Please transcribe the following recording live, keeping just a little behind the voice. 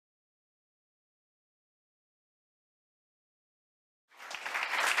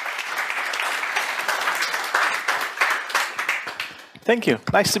Thank you.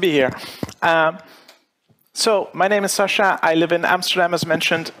 Nice to be here. So my name is Sasha. I live in Amsterdam, as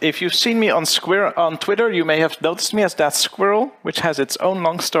mentioned. If you've seen me on Twitter, you may have noticed me as that squirrel, which has its own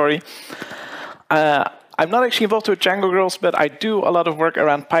long story. I'm not actually involved with Django Girls, but I do a lot of work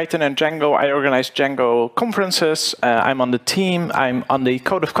around Python and Django. I organize Django conferences. I'm on the team. I'm on the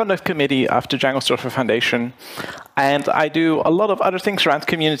Code of Conduct Committee of the Django Software Foundation. And I do a lot of other things around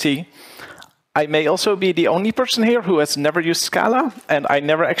community. I may also be the only person here who has never used Scala, and I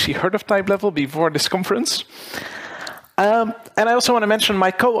never actually heard of Typelevel before this conference. And I also want to mention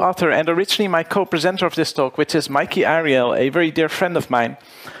my co-author and originally my co-presenter of this talk, which is Mikey Ariel, a very dear friend of mine.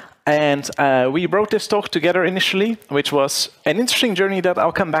 And we wrote this talk together initially, which was an interesting journey that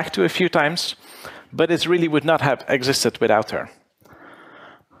I'll come back to a few times, but it really would not have existed without her.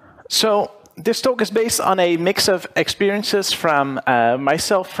 So this talk is based on a mix of experiences from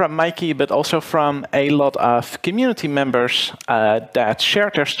myself, from Mikey, but also from a lot of community members that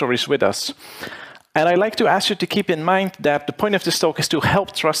shared their stories with us. And I'd like to ask you to keep in mind that the point of this talk is to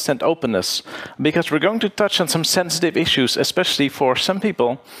help trust and openness, because we're going to touch on some sensitive issues, especially for some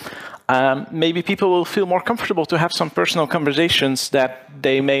people. Maybe people will feel more comfortable to have some personal conversations that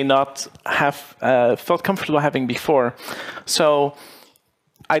they may not have felt comfortable having before. So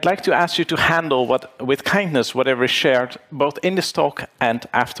I'd like to ask you to handle with kindness whatever is shared, both in this talk and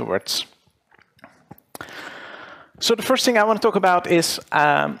afterwards. So the first thing I want to talk about is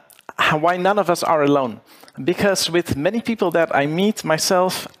why none of us are alone. Because with many people that I meet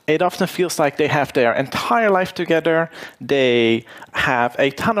myself, it often feels like they have their entire life together. They have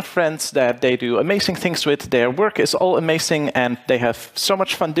a ton of friends that they do amazing things with. Their work is all amazing, and they have so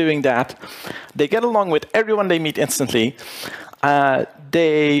much fun doing that. They get along with everyone they meet instantly.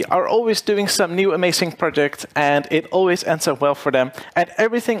 They are always doing some new amazing project, and it always ends up well for them. And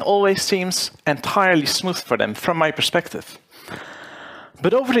everything always seems entirely smooth for them, from my perspective.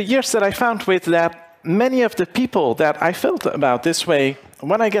 But over the years that I found with that, many of the people that I felt about this way,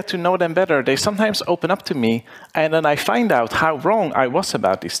 when I get to know them better, they sometimes open up to me, and then I find out how wrong I was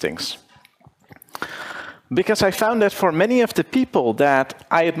about these things. Because I found that for many of the people that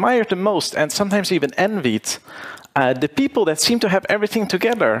I admired the most, and sometimes even envied, the people that seem to have everything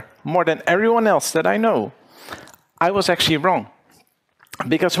together more than everyone else that I know, I was actually wrong.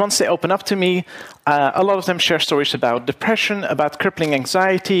 Because once they open up to me, a lot of them share stories about depression, about crippling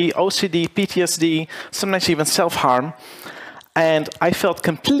anxiety, OCD, PTSD, sometimes even self-harm. And I felt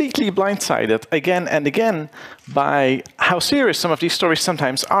completely blindsided again and again by how serious some of these stories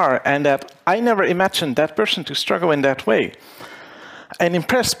sometimes are, and that I never imagined that person to struggle in that way, and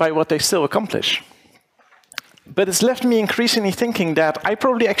impressed by what they still accomplish. But it's left me increasingly thinking that I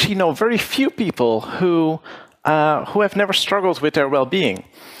probably actually know very few people who have never struggled with their well-being,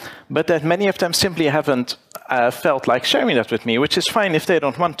 but that many of them simply haven't felt like sharing that with me, which is fine if they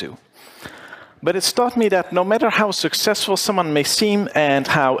don't want to. But it's taught me that no matter how successful someone may seem and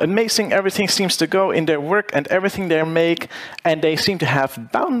how amazing everything seems to go in their work and everything they make, and they seem to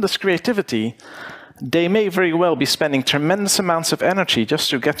have boundless creativity, they may very well be spending tremendous amounts of energy just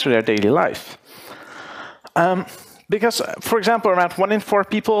to get through their daily life. Because, for example, around 1 in 4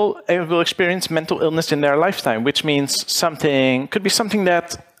 people will experience mental illness in their lifetime, which means could be something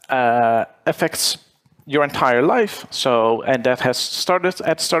that affects your entire life. And that has started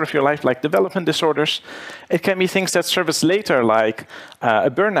at the start of your life, like development disorders. It can be things that surface later, like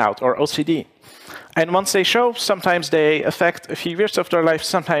a burnout or OCD. And once they show, sometimes they affect a few years of their life.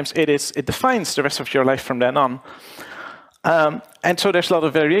 Sometimes it defines the rest of your life from then on. And so there's a lot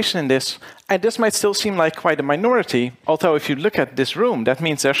of variation in this. And this might still seem like quite a minority, although if you look at this room, that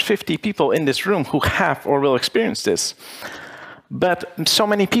means there's 50 people in this room who have or will experience this. But so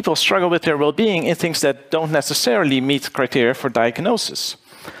many people struggle with their well-being in things that don't necessarily meet criteria for diagnosis.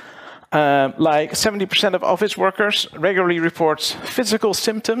 Like 70% of office workers regularly report physical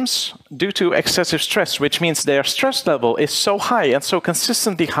symptoms due to excessive stress, which means their stress level is so high and so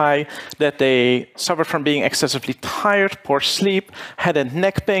consistently high that they suffer from being excessively tired, poor sleep, head and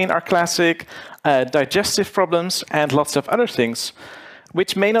neck pain are classic, digestive problems, and lots of other things,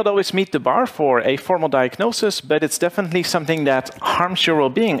 which may not always meet the bar for a formal diagnosis, but it's definitely something that harms your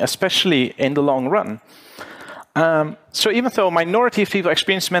well-being, especially in the long run. So even though a minority of people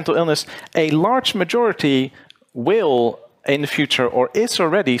experience mental illness, a large majority will in the future or is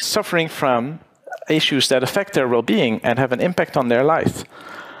already suffering from issues that affect their well-being and have an impact on their life.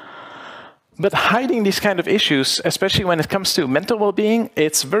 But hiding these kind of issues, especially when it comes to mental well-being,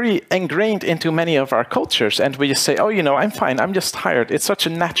 it's very ingrained into many of our cultures. And we just say, oh, you know, I'm fine, I'm just tired. It's such a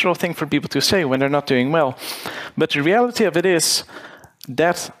natural thing for people to say when they're not doing well. But the reality of it is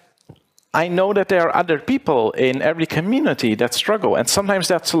that I know that there are other people in every community that struggle, and sometimes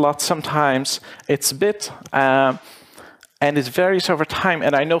that's a lot, sometimes it's a bit, and it varies over time.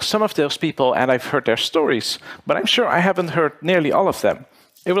 And I know some of those people, and I've heard their stories, but I'm sure I haven't heard nearly all of them.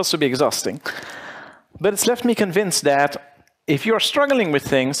 It will also be exhausting. But it's left me convinced that if you're struggling with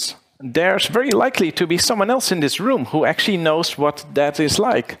things, there's very likely to be someone else in this room who actually knows what that is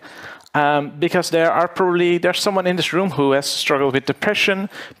like. Because there's someone in this room who has struggled with depression,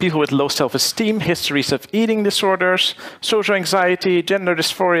 people with low self-esteem, histories of eating disorders, social anxiety, gender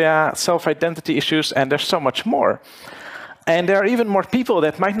dysphoria, self-identity issues, and there's so much more. And there are even more people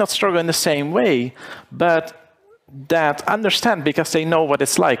that might not struggle in the same way, but that understand because they know what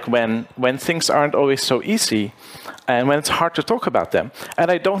it's like when things aren't always so easy and when it's hard to talk about them. And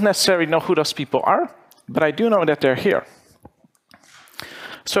I don't necessarily know who those people are, but I do know that they're here.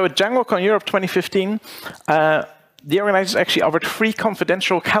 So at DjangoCon Europe 2015, the organizers actually offered free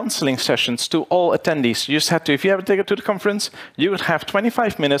confidential counseling sessions to all attendees. You just had to, if you have a ticket to the conference, you would have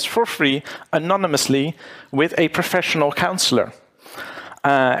 25 minutes for free, anonymously, with a professional counselor.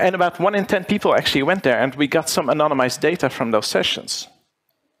 And about 1 in 10 people actually went there, and we got some anonymized data from those sessions.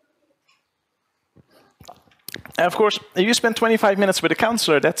 And of course, if you spend 25 minutes with a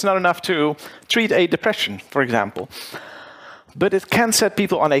counselor, that's not enough to treat a depression, for example. But it can set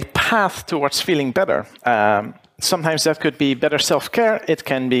people on a path towards feeling better. Sometimes that could be better self-care. It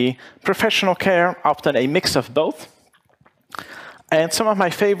can be professional care, often a mix of both. And some of my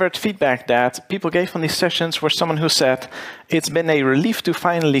favorite feedback that people gave on these sessions were someone who said, it's been a relief to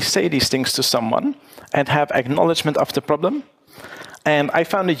finally say these things to someone and have acknowledgement of the problem. And I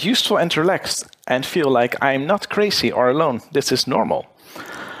found it useful and relaxed and feel like I'm not crazy or alone. This is normal.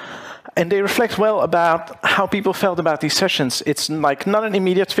 And they reflect well about how people felt about these sessions. It's like not an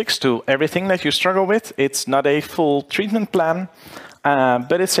immediate fix to everything that you struggle with. It's not a full treatment plan,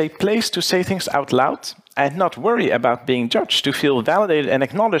 but it's a place to say things out loud and not worry about being judged, to feel validated and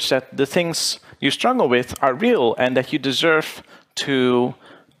acknowledge that the things you struggle with are real and that you deserve to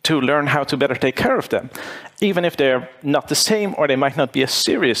learn how to better take care of them, even if they're not the same or they might not be as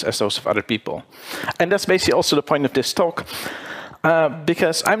serious as those of other people. And that's basically also the point of this talk.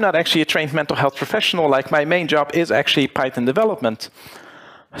 Because I'm not actually a trained mental health professional, like my main job is actually Python development.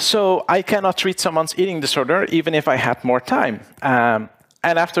 So I cannot treat someone's eating disorder even if I had more time.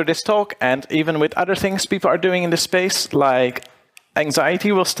 And after this talk, and even with other things people are doing in this space, like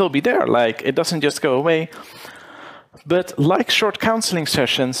anxiety will still be there, like it doesn't just go away. But like short counseling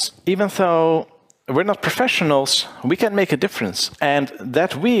sessions, even though we're not professionals, we can make a difference. And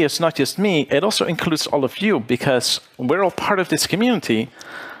that we is not just me, it also includes all of you, because we're all part of this community.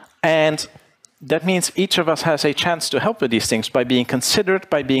 And that means each of us has a chance to help with these things by being considerate,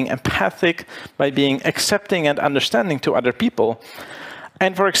 by being empathic, by being accepting and understanding to other people.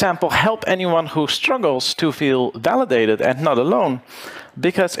 And for example, help anyone who struggles to feel validated and not alone,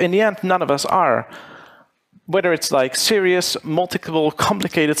 because in the end, none of us are. Whether it's like serious, multiple,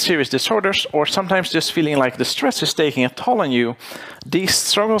 complicated, serious disorders, or sometimes just feeling like the stress is taking a toll on you, these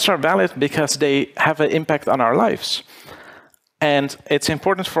struggles are valid because they have an impact on our lives. And it's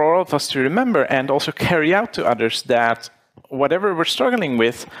important for all of us to remember and also carry out to others that whatever we're struggling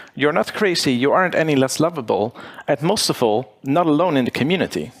with, you're not crazy, you aren't any less lovable, and most of all, not alone in the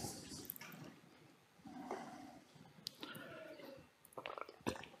community.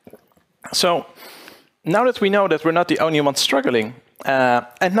 So, now that we know that we're not the only ones struggling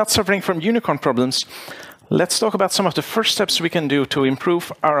and not suffering from unicorn problems, let's talk about some of the first steps we can do to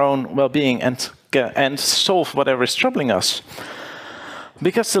improve our own well-being and solve whatever is troubling us.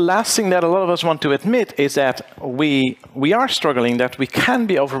 Because the last thing that a lot of us want to admit is that we are struggling, that we can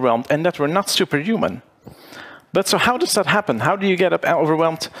be overwhelmed, and that we're not superhuman. But so how does that happen? How do you get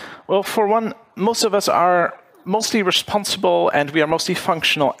overwhelmed? Well, for one, most of us are mostly responsible and we are mostly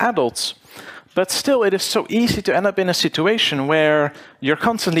functional adults. But still, it is so easy to end up in a situation where you're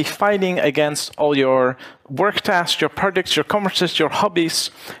constantly fighting against all your work tasks, your projects, your conferences, your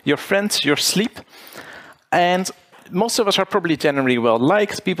hobbies, your friends, your sleep. And most of us are probably generally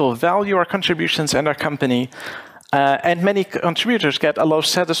well-liked. People value our contributions and our company. And many contributors get a lot of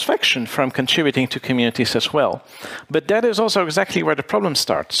satisfaction from contributing to communities as well. But that is also exactly where the problem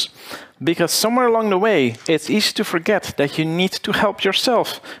starts. Because somewhere along the way, it's easy to forget that you need to help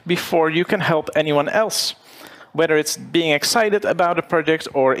yourself before you can help anyone else. Whether it's being excited about a project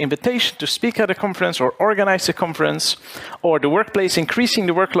or invitation to speak at a conference or organize a conference, or the workplace increasing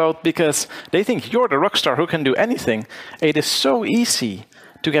the workload because they think you're the rock star who can do anything. It is so easy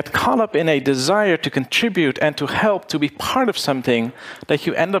to get caught up in a desire to contribute and to help, to be part of something, that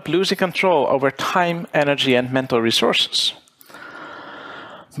you end up losing control over time, energy, and mental resources.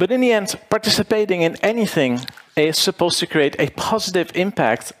 But in the end, participating in anything is supposed to create a positive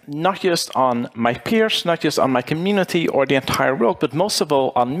impact, not just on my peers, not just on my community or the entire world, but most of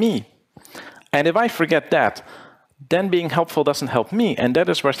all on me. And if I forget that, then being helpful doesn't help me, and that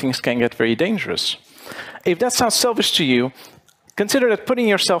is where things can get very dangerous. If that sounds selfish to you, consider that putting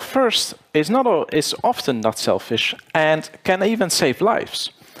yourself first is often not selfish and can even save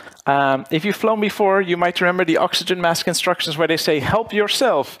lives. If you've flown before, you might remember the oxygen mask instructions where they say, help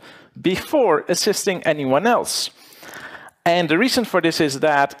yourself before assisting anyone else. And the reason for this is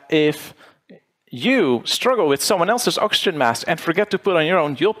that if you struggle with someone else's oxygen mask and forget to put on your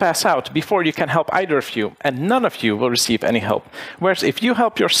own, you'll pass out before you can help either of you, and none of you will receive any help. Whereas if you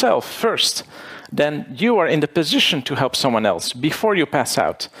help yourself first, then you are in the position to help someone else before you pass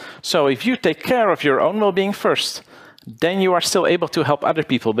out. So if you take care of your own well-being first, then you are still able to help other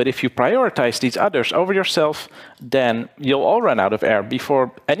people. But if you prioritize these others over yourself, then you'll all run out of air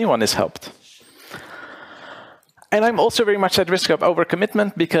before anyone is helped. And I'm also very much at risk of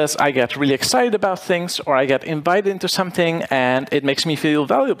overcommitment because I get really excited about things, or I get invited into something and it makes me feel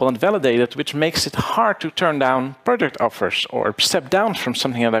valuable and validated, which makes it hard to turn down project offers or step down from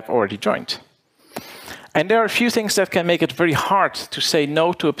something that I've already joined. And there are a few things that can make it very hard to say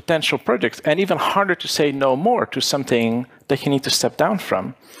no to a potential project, and even harder to say no more to something that you need to step down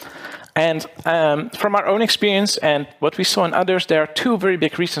from. And from our own experience and what we saw in others, there are two very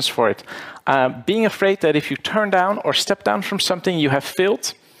big reasons for it. Being afraid that if you turn down or step down from something, you have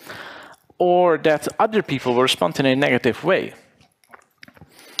failed, or that other people will respond in a negative way.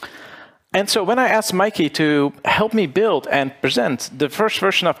 And so when I asked Mikey to help me build and present the first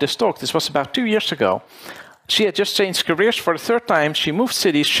version of this talk, this was about 2 years ago, she had just changed careers for the third time, she moved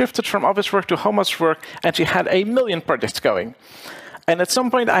cities, shifted from office work to home office work, and she had 1 million projects going. And at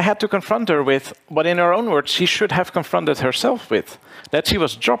some point I had to confront her with what, in her own words, she should have confronted herself with. That she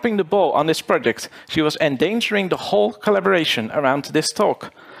was dropping the ball on this project. She was endangering the whole collaboration around this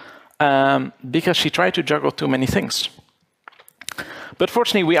talk because she tried to juggle too many things. But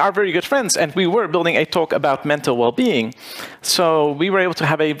fortunately, we are very good friends, and we were building a talk about mental well-being. So we were able to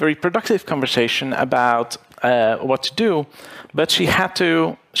have a very productive conversation about what to do. But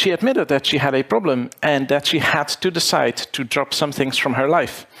she admitted that she had a problem and that she had to decide to drop some things from her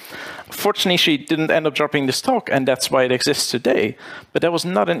life. Fortunately, she didn't end up dropping this talk, and that's why it exists today. But that was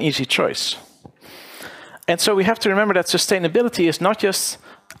not an easy choice. And so we have to remember that sustainability is not just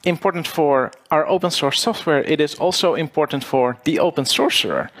important for our open source software, it is also important for the open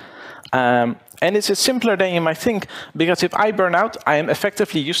sourcer. And it's simpler than you might think, because if I burn out, I am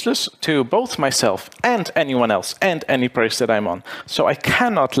effectively useless to both myself and anyone else and any project that I'm on. So I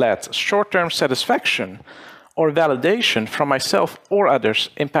cannot let short-term satisfaction or validation from myself or others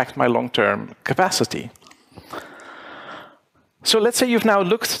impact my long-term capacity. So let's say you've now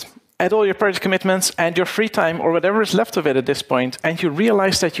looked at all your project commitments and your free time, or whatever is left of it at this point, and you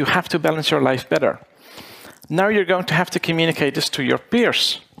realize that you have to balance your life better. Now you're going to have to communicate this to your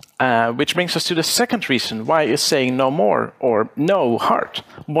peers, which brings us to the second reason. Why is saying no more or no hard?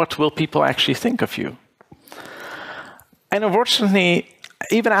 What will people actually think of you? And unfortunately,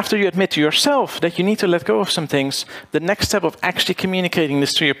 even after you admit to yourself that you need to let go of some things, the next step of actually communicating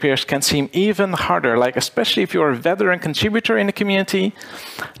this to your peers can seem even harder. Like, especially if you're a veteran contributor in the community,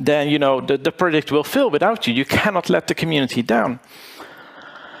 then the project will fail without you. You cannot let the community down.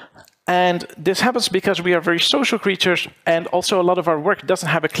 And this happens because we are very social creatures, and also a lot of our work doesn't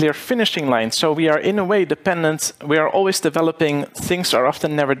have a clear finishing line. So we are in a way dependent. We are always developing. Things are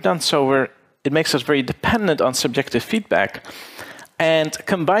often never done. So it makes us very dependent on subjective feedback. And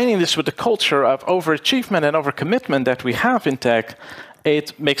combining this with the culture of overachievement and overcommitment that we have in tech,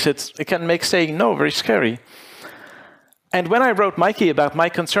 it can make saying no very scary. And when I wrote Mikey about my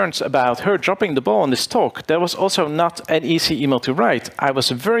concerns about her dropping the ball on this talk, that was also not an easy email to write. I was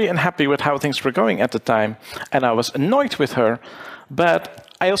very unhappy with how things were going at the time, and I was annoyed with her. But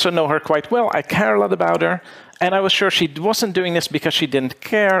I also know her quite well. I care a lot about her, and I was sure she wasn't doing this because she didn't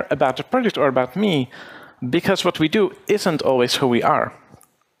care about the project or about me, because what we do isn't always who we are.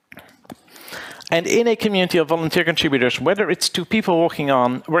 And in a community of volunteer contributors, whether it's 2 people working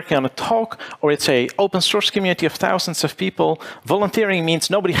on a talk, or it's an open source community of thousands of people, volunteering means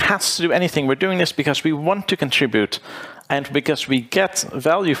nobody has to do anything. We're doing this because we want to contribute and because we get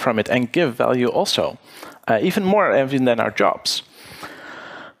value from it and give value also, even more even than our jobs.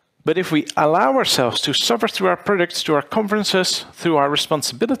 But if we allow ourselves to suffer through our projects, through our conferences, through our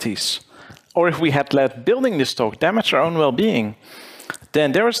responsibilities, or if we had let building this talk damage our own well-being,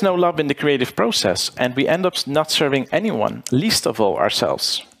 then there is no love in the creative process, and we end up not serving anyone, least of all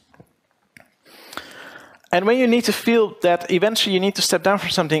ourselves. And when you need to feel that eventually you need to step down from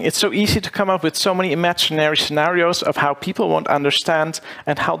something, it's so easy to come up with so many imaginary scenarios of how people won't understand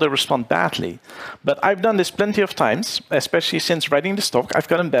and how they respond badly. But I've done this plenty of times, especially since writing this talk. I've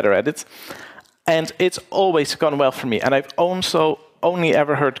gotten better at it. And it's always gone well for me. And I've also only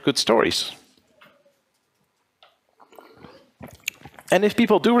ever heard good stories. And if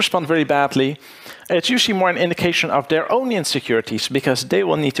people do respond very badly, it's usually more an indication of their own insecurities, because they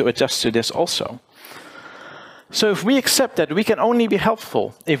will need to adjust to this also. So if we accept that we can only be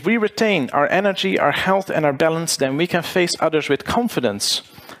helpful if we retain our energy, our health, and our balance, then we can face others with confidence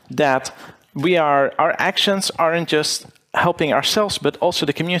that our actions aren't just helping ourselves, but also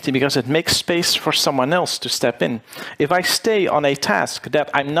the community, because it makes space for someone else to step in. If I stay on a task that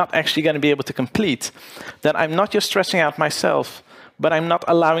I'm not actually going to be able to complete, then I'm not just stressing out myself, but I'm not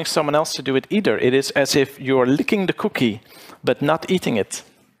allowing someone else to do it either. It is as if you're licking the cookie, but not eating it.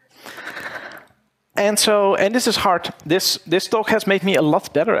 And this is hard. This talk has made me a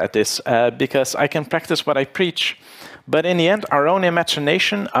lot better at this, because I can practice what I preach. But in the end, our own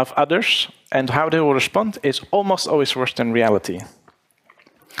imagination of others and how they will respond is almost always worse than reality.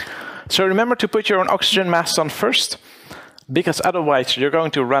 So remember to put your own oxygen mask on first, because otherwise you're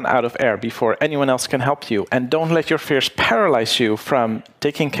going to run out of air before anyone else can help you. And don't let your fears paralyze you from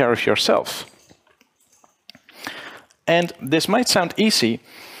taking care of yourself. And this might sound easy,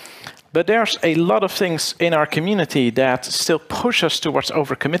 but there's a lot of things in our community that still push us towards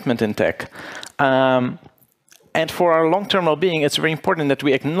overcommitment in tech. And for our long-term well-being, it's very important that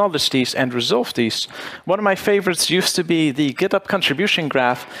we acknowledge these and resolve these. One of my favorites used to be the GitHub contribution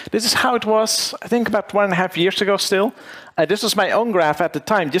graph. This is how it was, I think, about 1.5 years ago still. This was my own graph at the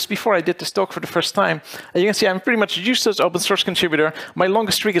time, just before I did this talk for the first time. You can see I'm pretty much useless open source contributor. My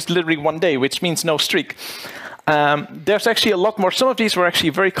longest streak is literally 1 day, which means no streak. There's actually a lot more. Some of these were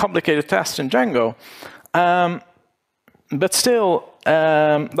actually very complicated tasks in Django. But still,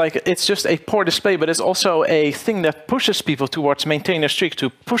 it's just a poor display, but it's also a thing that pushes people towards maintaining a streak, to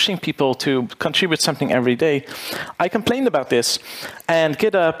pushing people to contribute something every day. I complained about this, and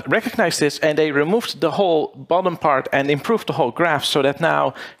GitHub recognized this, and they removed the whole bottom part and improved the whole graph, so that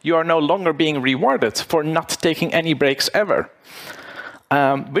now you are no longer being rewarded for not taking any breaks ever.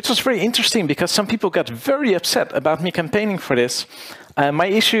 Which was very interesting, because some people got very upset about me campaigning for this. My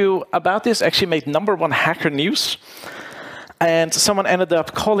issue about this actually made #1 Hacker News. And someone ended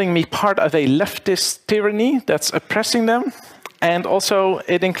up calling me part of a leftist tyranny that's oppressing them. And also,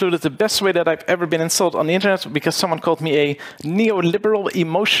 it included the best way that I've ever been insulted on the internet, because someone called me a neoliberal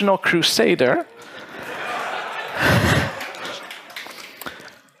emotional crusader.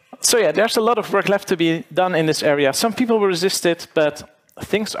 So yeah, there's a lot of work left to be done in this area. Some people will resist it, but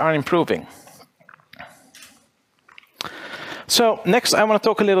things are improving. So next, I want to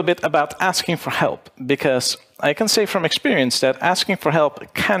talk a little bit about asking for help, because I can say from experience that asking for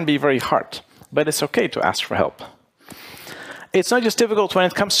help can be very hard, but it's okay to ask for help. It's not just difficult when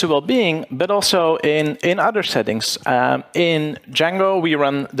it comes to well-being, but also in other settings. In Django, we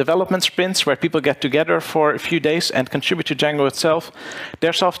run development sprints where people get together for a few days and contribute to Django itself.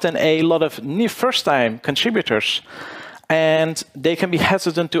 There's often a lot of new first-time contributors, and they can be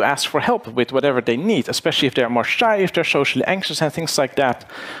hesitant to ask for help with whatever they need, especially if they're more shy, if they're socially anxious, and things like that.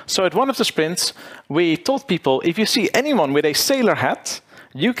 So at one of the sprints, we told people, if you see anyone with a sailor hat,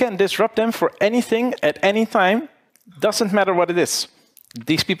 you can disrupt them for anything at any time. Doesn't matter what it is.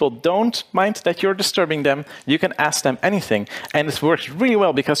 These people don't mind that you're disturbing them. You can ask them anything. And it works really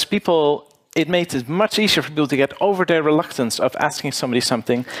well, because it made it much easier for people to get over their reluctance of asking somebody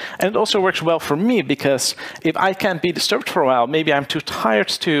something. And it also works well for me, because if I can't be disturbed for a while, maybe I'm too tired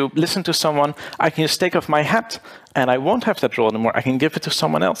to listen to someone, I can just take off my hat, and I won't have that role anymore. I can give it to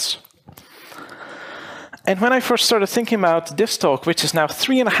someone else. And when I first started thinking about this talk, which is now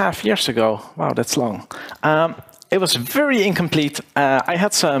 3.5 years ago, wow, that's long, it was very incomplete. I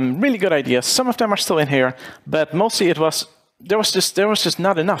had some really good ideas. Some of them are still in here, but mostly there was just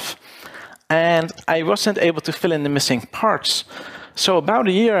not enough. And I wasn't able to fill in the missing parts. So about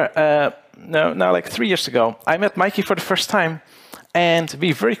a year, like 3 years ago, I met Mikey for the first time, and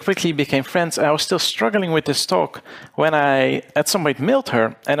we very quickly became friends. I was still struggling with this talk when I, at some point, mailed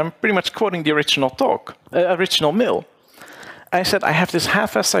her, and I'm pretty much quoting the original mail. I said, I have this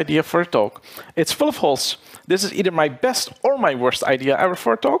half-assed idea for a talk. It's full of holes. This is either my best or my worst idea ever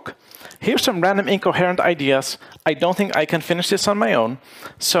for a talk. Here's some random incoherent ideas. I don't think I can finish this on my own.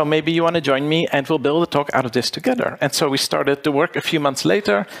 So maybe you want to join me, and we'll build a talk out of this together. And so we started to work a few months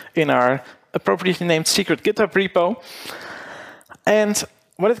later in our appropriately named secret GitHub repo. And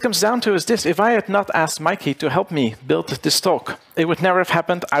what it comes down to is this. If I had not asked Mikey to help me build this talk, it would never have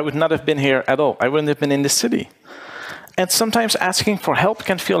happened. I would not have been here at all. I wouldn't have been in this city. And sometimes asking for help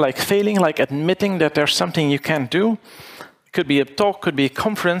can feel like failing, like admitting that there's something you can't do. It could be a talk, could be a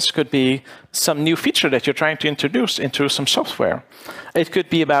conference, could be some new feature that you're trying to introduce into some software. It could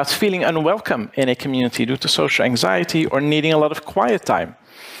be about feeling unwelcome in a community due to social anxiety or needing a lot of quiet time.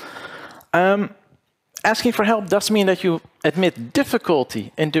 Asking for help does mean that you admit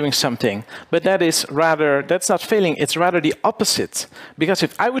difficulty in doing something, but that's not failing, it's rather the opposite. Because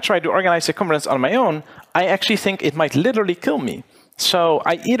if I would try to organize a conference on my own, I actually think it might literally kill me. So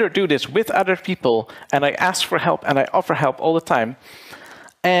I either do this with other people, and I ask for help, and I offer help all the time.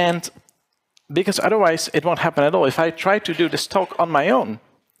 And because otherwise it won't happen at all. If I try to do this talk on my own,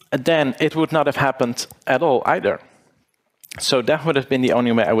 then it would not have happened at all either. So that would have been the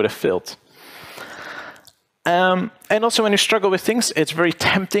only way I would have failed. And also when you struggle with things, it's very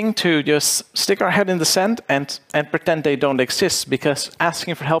tempting to just stick our head in the sand and pretend they don't exist, because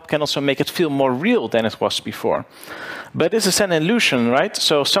asking for help can also make it feel more real than it was before. But this is an illusion, right?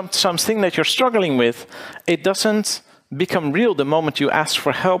 So something that you're struggling with, it doesn't become real the moment you ask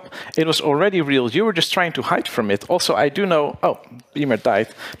for help. It was already real. You were just trying to hide from it. Also, I do know, oh, Beamer died.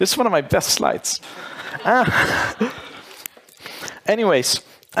 This is one of my best slides. Anyways,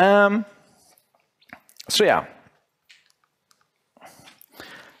 so yeah.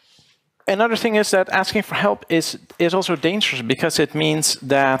 Another thing is that asking for help is also dangerous, because it means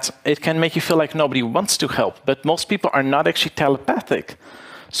that it can make you feel like nobody wants to help. But most people are not actually telepathic.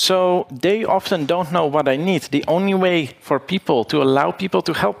 So they often don't know what I need. The only way for people to allow people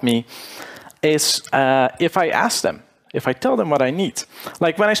to help me is if I ask them. If I tell them what I need.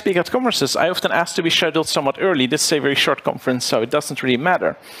 Like when I speak at conferences, I often ask to be scheduled somewhat early. This is a very short conference, so it doesn't really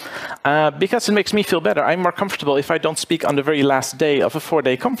matter. Because it makes me feel better. I'm more comfortable if I don't speak on the very last day of a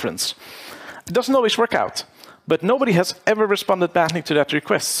 4-day conference. It doesn't always work out, but nobody has ever responded badly to that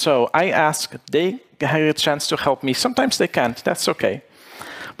request. So I ask, they have a chance to help me. Sometimes they can't, that's okay.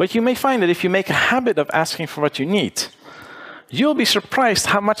 But you may find that if you make a habit of asking for what you need, you'll be surprised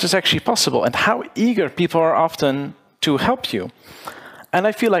how much is actually possible and how eager people are often to help you. And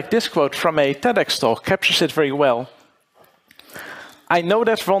I feel like this quote from a TEDx talk captures it very well. I know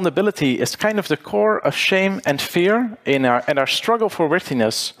that vulnerability is kind of the core of shame and fear in our struggle for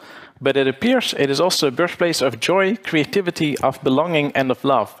worthiness, but it appears it is also a birthplace of joy, creativity, of belonging, and of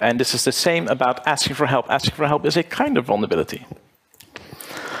love. And this is the same about asking for help. Asking for help is a kind of vulnerability.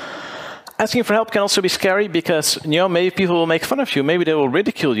 Asking for help can also be scary because, maybe people will make fun of you. Maybe they will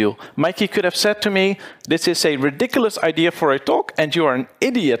ridicule you. Mikey could have said to me, this is a ridiculous idea for a talk, and you are an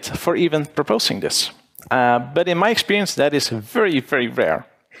idiot for even proposing this. But in my experience, that is very, very rare.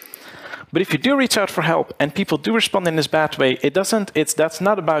 But if you do reach out for help and people do respond in this bad way, that's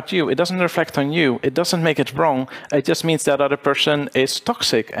not about you. It doesn't reflect on you. It doesn't make it wrong. It just means that other person is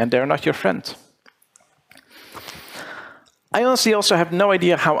toxic and they're not your friend. I honestly also have no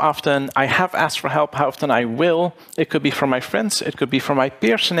idea how often I have asked for help, how often I will. It could be from my friends, it could be from my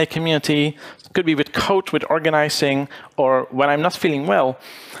peers in a community, it could be with code, with organizing, or when I'm not feeling well.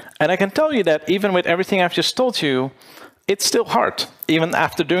 And I can tell you that even with everything I've just told you, it's still hard. Even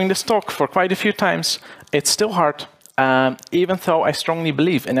after doing this talk for quite a few times, it's still hard, even though I strongly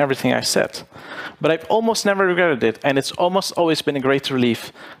believe in everything I said. But I've almost never regretted it, and it's almost always been a great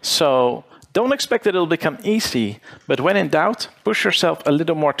relief. So don't expect that it'll become easy, but when in doubt, push yourself a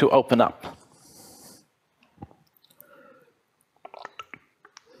little more to open up.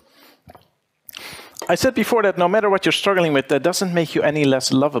 I said before that no matter what you're struggling with, that doesn't make you any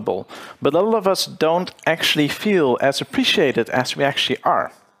less lovable. But a lot of us don't actually feel as appreciated as we actually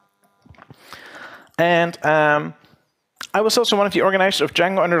are. And I was also one of the organizers of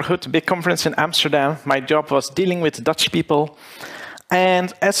Django Under the Hood, a big conference in Amsterdam. My job was dealing with Dutch people.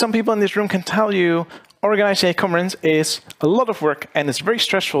 And as some people in this room can tell you, organizing a conference is a lot of work and it's very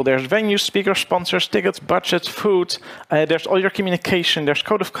stressful. There's venues, speakers, sponsors, tickets, budget, food. There's all your communication. There's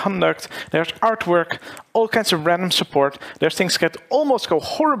code of conduct. There's artwork, all kinds of random support. There's things that almost go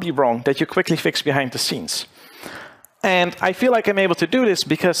horribly wrong that you quickly fix behind the scenes. And I feel like I'm able to do this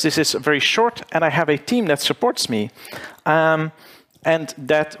because this is very short and I have a team that supports me. And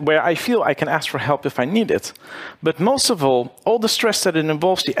that where I feel I can ask for help if I need it. But most of all the stress that it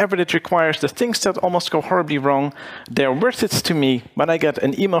involves, the effort it requires, the things that almost go horribly wrong, they're worth it to me when I get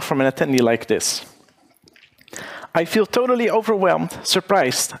an email from an attendee like this. I feel totally overwhelmed,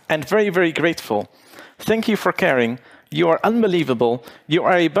 surprised, and very, very grateful. Thank you for caring. You are unbelievable. You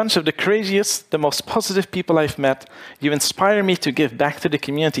are a bunch of the craziest, the most positive people I've met. You inspire me to give back to the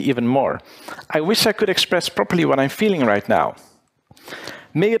community even more. I wish I could express properly what I'm feeling right now.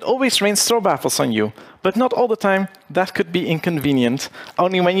 May it always rain stroopwafels on you, but not all the time. That could be inconvenient.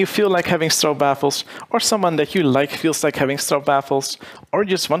 Only when you feel like having stroopwafels, or someone that you like feels like having stroopwafels, or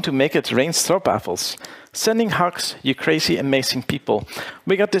just want to make it rain stroopwafels. Sending hugs, you crazy, amazing people.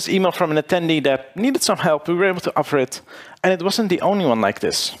 We got this email from an attendee that needed some help. We were able to offer it, and it wasn't the only one like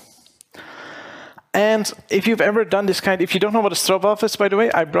this. And if you've ever done this kind, if you don't know what a stroopwafel is, by the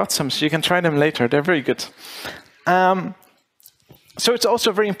way, I brought some, so you can try them later. They're very good. So it's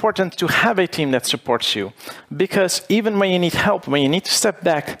also very important to have a team that supports you, because even when you need help, when you need to step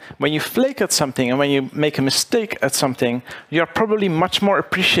back, when you flake at something and when you make a mistake at something, you're probably much more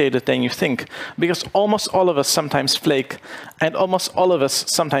appreciated than you think, because almost all of us sometimes flake, and almost all of us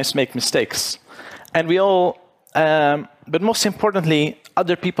sometimes make mistakes. And we all, but most importantly,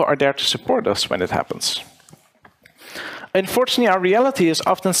 other people are there to support us when it happens. Unfortunately, our reality is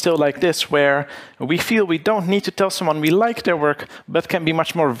often still like this, where we feel we don't need to tell someone we like their work, but can be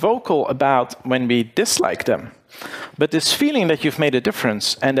much more vocal about when we dislike them. But this feeling that you've made a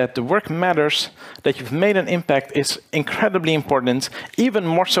difference and that the work matters, that you've made an impact, is incredibly important, even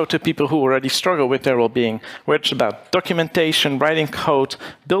more so to people who already struggle with their well-being, whether it's about documentation, writing code,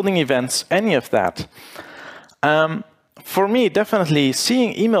 building events, any of that. For me, definitely,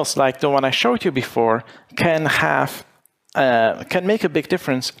 seeing emails like the one I showed you before can make a big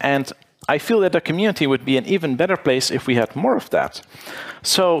difference, and I feel that the community would be an even better place if we had more of that.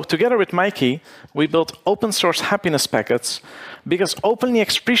 So together with Mikey, we built open source happiness packets, because openly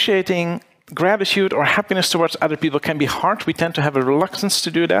appreciating gratitude or happiness towards other people can be hard. We tend to have a reluctance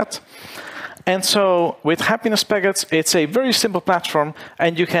to do that. And so with happiness packets, it's a very simple platform,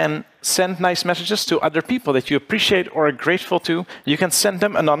 and you can send nice messages to other people that you appreciate or are grateful to. You can send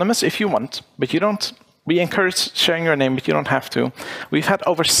them anonymous if you want, but you don't. We encourage sharing your name, but you don't have to. We've had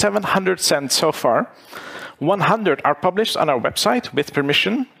over 700 sent so far. 100 are published on our website with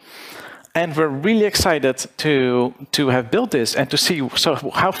permission. And we're really excited to have built this and to see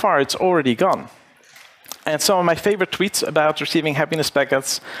how far it's already gone. And some of my favorite tweets about receiving happiness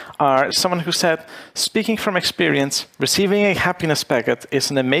packets are someone who said, "Speaking from experience, receiving a happiness packet is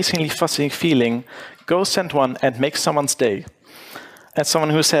an amazingly fuzzy feeling. Go send one and make someone's day." And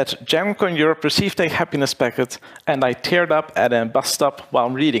someone who said, "JamCon Europe received a happiness packet, and I teared up at a bus stop while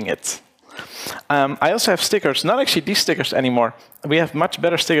reading it." I also have stickers, not actually these stickers anymore. We have much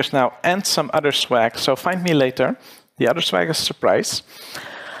better stickers now and some other swag, so find me later. The other swag is a surprise.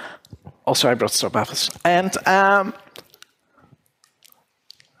 Also, I brought stroopwafels. And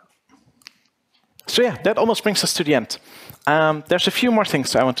so yeah, that almost brings us to the end. There's a few more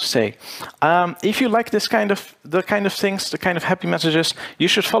things I want to say. If you like the kind of things, the kind of happy messages, you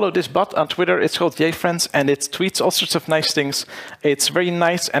should follow this bot on Twitter. It's called YayFriends, and it tweets all sorts of nice things. It's very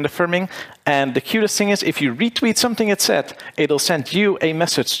nice and affirming. And the cutest thing is, if you retweet something it said, it'll send you a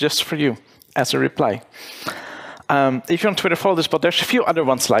message just for you as a reply. If you're on Twitter, follow this bot. There's a few other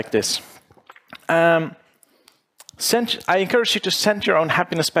ones like this. I encourage you to send your own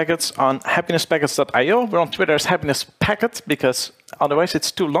happiness packets on happinesspackets.io. We're on Twitter as Happiness Packet, because otherwise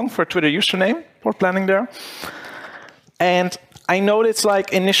it's too long for a Twitter username for planning there. And I know it's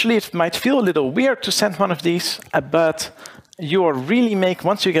like initially it might feel a little weird to send one of these, but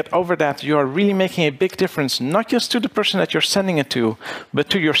once you get over that, you are really making a big difference, not just to the person that you're sending it to, but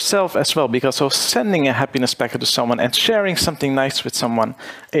to yourself as well, because of sending a happiness packet to someone and sharing something nice with someone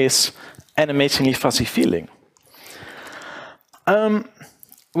is an amazingly fuzzy feeling.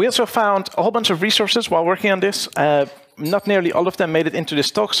 We also found a whole bunch of resources while working on this. Not nearly all of them made it into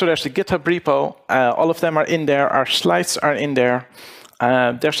this talk, so there's the GitHub repo. All of them are in there. Our slides are in there.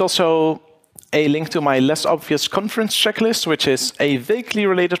 There's also a link to my less obvious conference checklist, which is a vaguely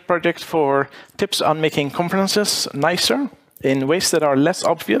related project for tips on making conferences nicer in ways that are less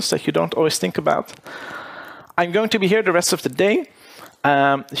obvious, that you don't always think about. I'm going to be here the rest of the day.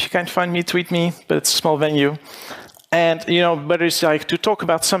 If you can't find me, tweet me, but it's a small venue. And whether it's like to talk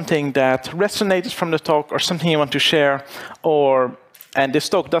about something that resonated from the talk or something you want to share, and this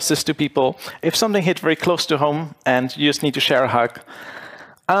talk does this to people, if something hit very close to home and you just need to share a hug.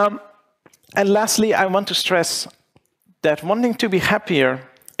 And lastly, I want to stress that wanting to be happier,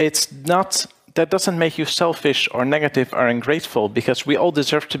 that doesn't make you selfish or negative or ungrateful, because we all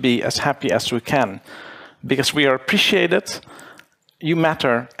deserve to be as happy as we can, because we are appreciated, you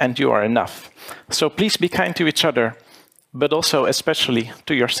matter, and you are enough. So please be kind to each other, but also especially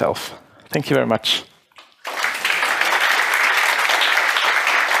to yourself. Thank you very much.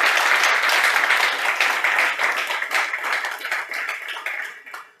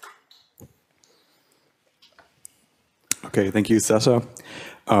 Okay, thank you, Sasha.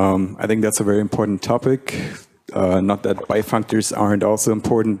 I think that's a very important topic. Not that bifunctors aren't also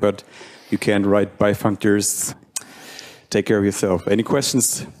important, but you can't write bifunctors. Take care of yourself. Any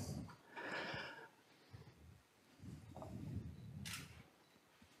questions?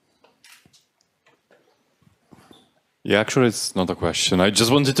 Yeah, actually, it's not a question. I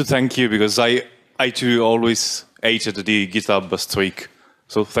just wanted to thank you because I too always hated the GitHub streak.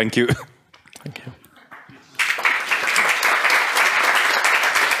 So thank you. Thank you.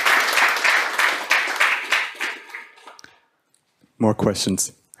 More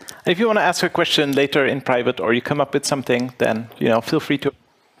questions? If you want to ask a question later in private, or you come up with something, then feel free to.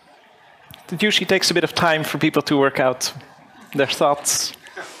 It usually takes a bit of time for people to work out their thoughts.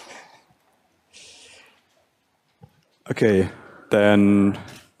 Okay, then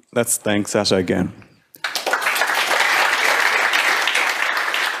let's thank Sasha again.